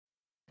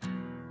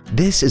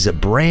This is a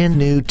brand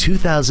new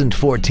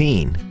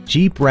 2014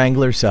 Jeep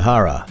Wrangler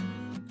Sahara.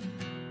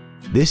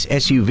 This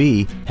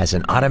SUV has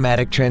an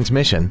automatic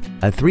transmission,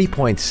 a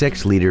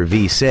 3.6-liter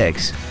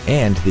V6,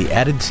 and the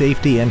added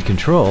safety and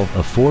control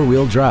of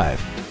four-wheel drive.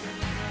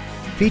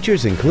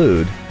 Features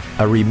include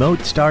a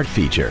remote start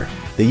feature,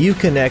 the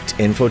Uconnect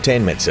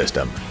infotainment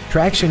system,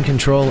 traction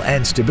control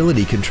and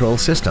stability control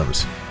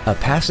systems, a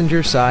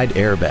passenger side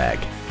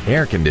airbag,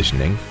 air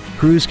conditioning,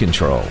 cruise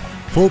control,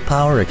 full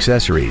power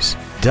accessories,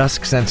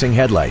 dusk sensing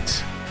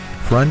headlights,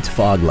 front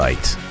fog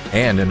lights,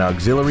 and an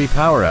auxiliary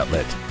power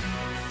outlet.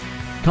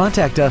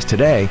 Contact us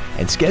today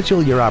and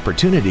schedule your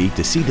opportunity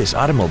to see this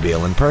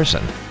automobile in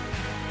person.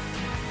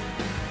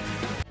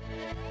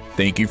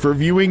 Thank you for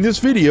viewing this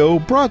video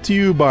brought to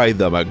you by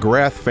the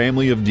McGrath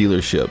family of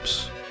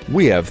dealerships.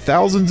 We have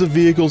thousands of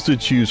vehicles to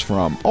choose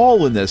from,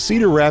 all in the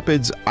Cedar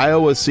Rapids,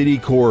 Iowa City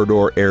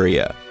corridor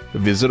area.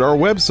 Visit our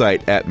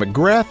website at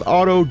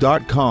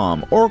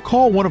mcgrathauto.com or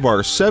call one of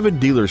our 7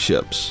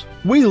 dealerships.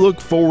 We look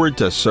forward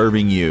to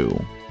serving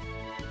you.